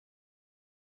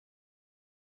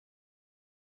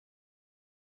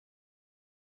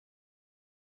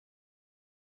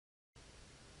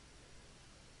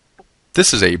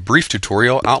This is a brief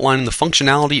tutorial outlining the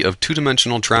functionality of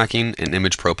two-dimensional tracking in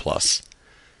Image Pro Plus.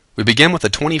 We begin with a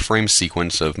 20-frame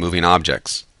sequence of moving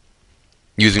objects.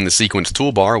 Using the sequence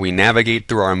toolbar, we navigate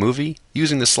through our movie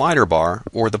using the slider bar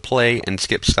or the play and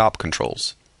skip stop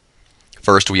controls.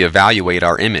 First, we evaluate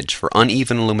our image for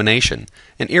uneven illumination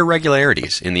and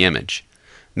irregularities in the image.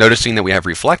 Noticing that we have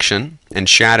reflection and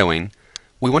shadowing,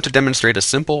 we want to demonstrate a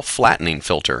simple flattening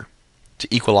filter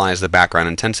to equalize the background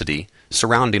intensity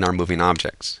surrounding our moving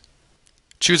objects.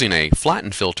 Choosing a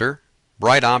flatten filter,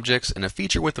 bright objects, and a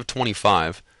feature width of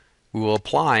 25, we will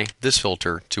apply this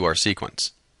filter to our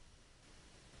sequence.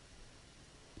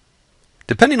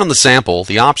 Depending on the sample,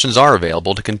 the options are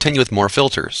available to continue with more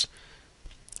filters,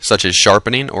 such as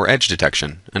sharpening or edge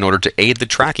detection, in order to aid the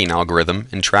tracking algorithm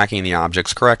in tracking the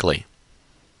objects correctly.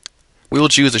 We will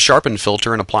choose a sharpen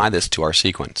filter and apply this to our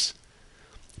sequence.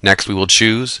 Next, we will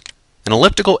choose an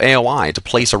elliptical AOI to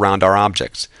place around our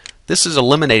objects. This is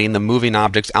eliminating the moving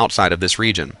objects outside of this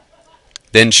region.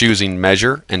 Then choosing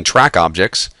Measure and Track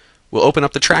Objects will open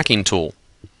up the Tracking tool.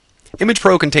 Image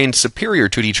Pro contains superior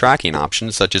 2D tracking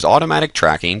options such as automatic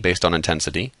tracking based on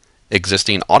intensity,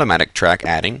 existing automatic track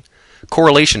adding,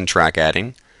 correlation track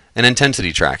adding, and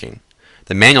intensity tracking.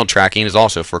 The manual tracking is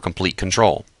also for complete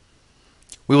control.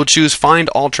 We will choose Find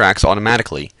All Tracks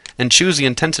automatically and choose the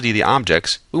intensity of the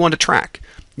objects we want to track,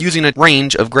 using a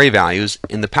range of gray values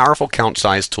in the powerful count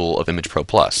size tool of Image Pro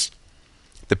Plus.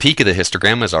 The peak of the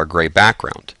histogram is our gray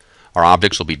background. Our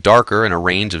objects will be darker in a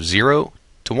range of 0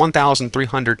 to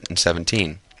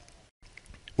 1317.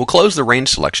 We'll close the range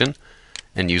selection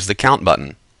and use the count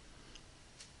button.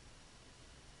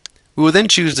 We will then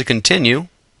choose to continue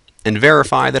and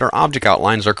verify that our object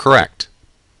outlines are correct.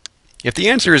 If the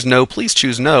answer is no, please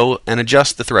choose no and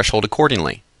adjust the threshold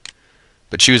accordingly.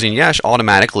 But choosing yes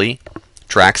automatically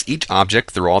tracks each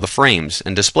object through all the frames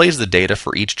and displays the data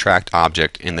for each tracked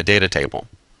object in the data table.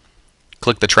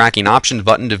 Click the Tracking Options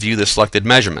button to view the selected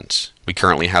measurements. We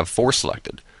currently have 4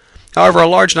 selected. However, a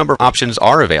large number of options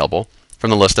are available from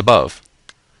the list above.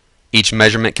 Each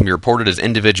measurement can be reported as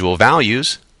individual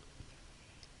values,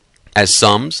 as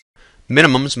sums,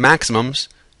 minimums, maximums,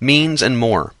 means, and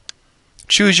more.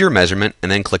 Choose your measurement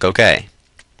and then click OK.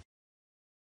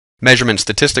 Measurement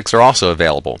statistics are also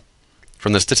available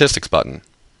from the Statistics button,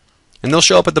 and they'll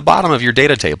show up at the bottom of your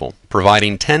data table,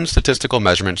 providing 10 statistical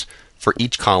measurements for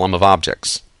each column of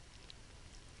objects.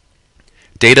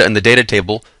 Data in the data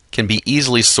table can be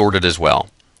easily sorted as well.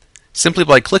 Simply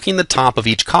by clicking the top of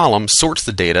each column sorts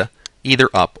the data either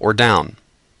up or down.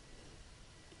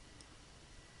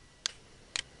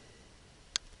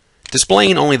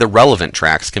 Displaying only the relevant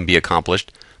tracks can be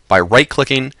accomplished by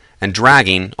right-clicking and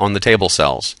dragging on the table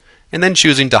cells, and then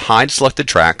choosing to hide selected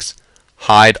tracks,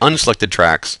 hide unselected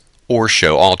tracks, or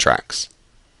show all tracks.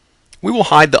 We will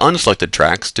hide the unselected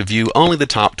tracks to view only the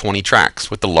top 20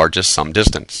 tracks with the largest sum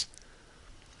distance.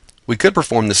 We could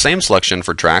perform the same selection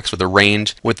for tracks with a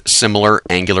range with similar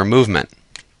angular movement.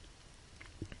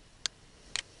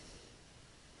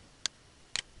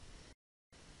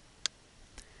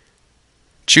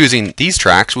 Choosing these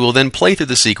tracks, we will then play through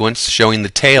the sequence showing the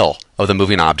tail of the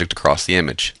moving object across the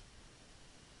image.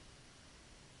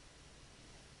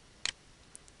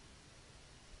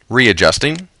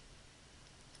 Readjusting,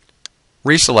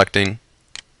 reselecting,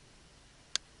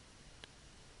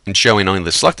 and showing only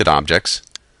the selected objects,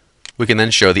 we can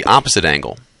then show the opposite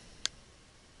angle.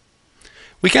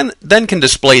 We can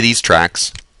display these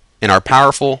tracks in our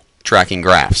powerful tracking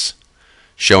graphs,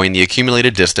 showing the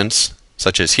accumulated distance,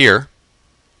 such as here,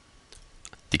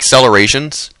 the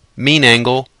accelerations, mean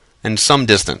angle, and sum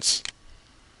distance.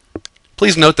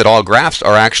 Please note that all graphs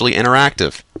are actually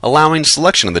interactive, allowing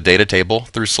selection of the data table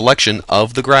through selection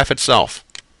of the graph itself.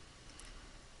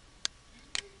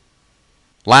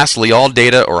 Lastly, all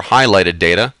data or highlighted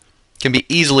data can be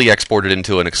easily exported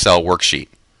into an Excel worksheet,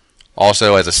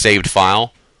 also as a saved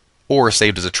file or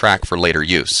saved as a track for later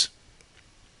use.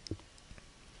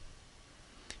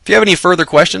 If you have any further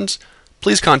questions,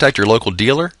 please contact your local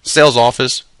dealer, sales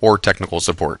office, or technical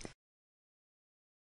support.